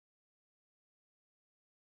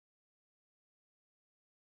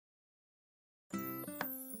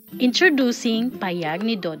Introducing Payag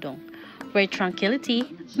ni Dodong, where tranquility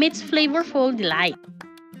meets flavorful delight.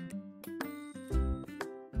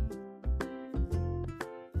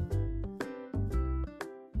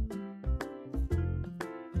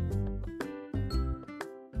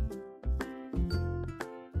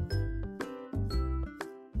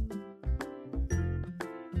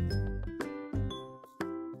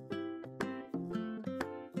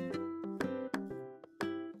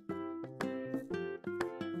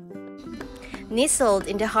 Nestled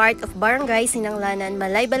in the heart of Barangay Sinanglanan,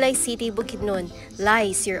 Malaybalay City, Bukidnon,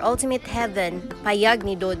 lies your ultimate heaven, Payag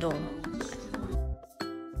ni Dodong.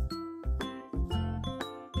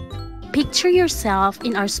 Picture yourself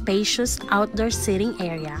in our spacious outdoor sitting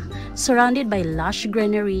area, surrounded by lush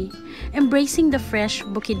greenery, embracing the fresh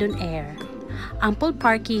Bukidnon air. Ample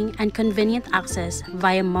parking and convenient access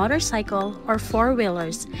via motorcycle or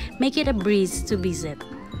four-wheelers make it a breeze to visit.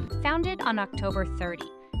 Founded on October 30,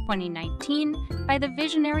 2019 by the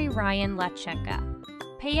visionary Ryan Lachica,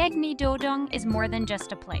 Payag ni Dodong is more than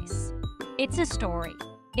just a place. It's a story,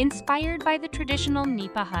 inspired by the traditional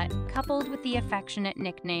nipa hut coupled with the affectionate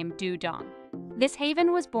nickname Dodong. This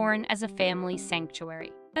haven was born as a family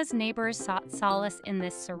sanctuary, as neighbors sought solace in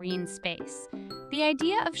this serene space. The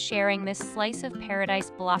idea of sharing this slice of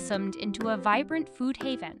paradise blossomed into a vibrant food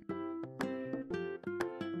haven.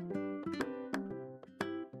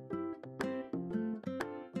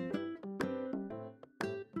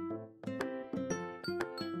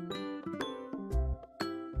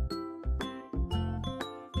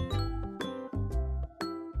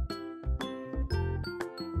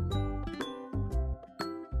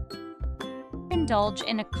 Indulge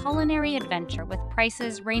in a culinary adventure with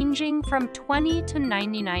prices ranging from 20 to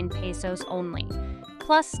 99 pesos only.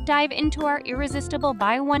 Plus, dive into our irresistible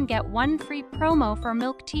buy one get one free promo for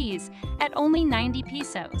milk teas at only 90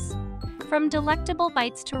 pesos. From delectable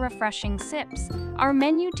bites to refreshing sips, our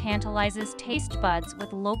menu tantalizes taste buds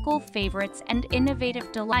with local favorites and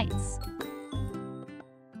innovative delights.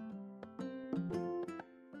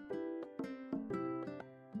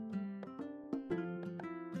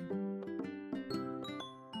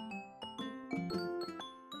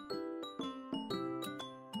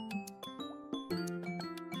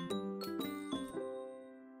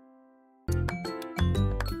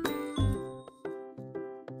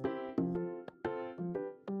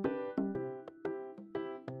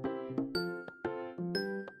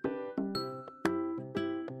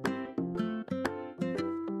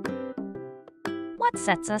 What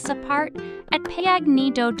sets us apart? At Payag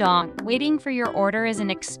ni Dodong, waiting for your order is an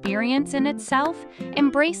experience in itself.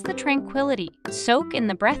 Embrace the tranquility, soak in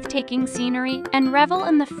the breathtaking scenery, and revel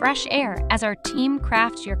in the fresh air as our team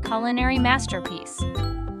crafts your culinary masterpiece.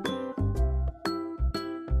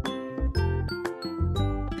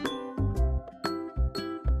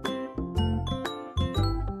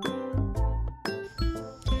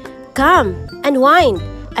 Come, unwind,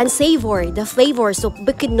 and savor the flavors of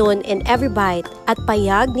Bukidnon in every bite at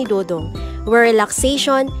Payag ni Dodong, where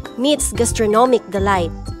relaxation meets gastronomic delight.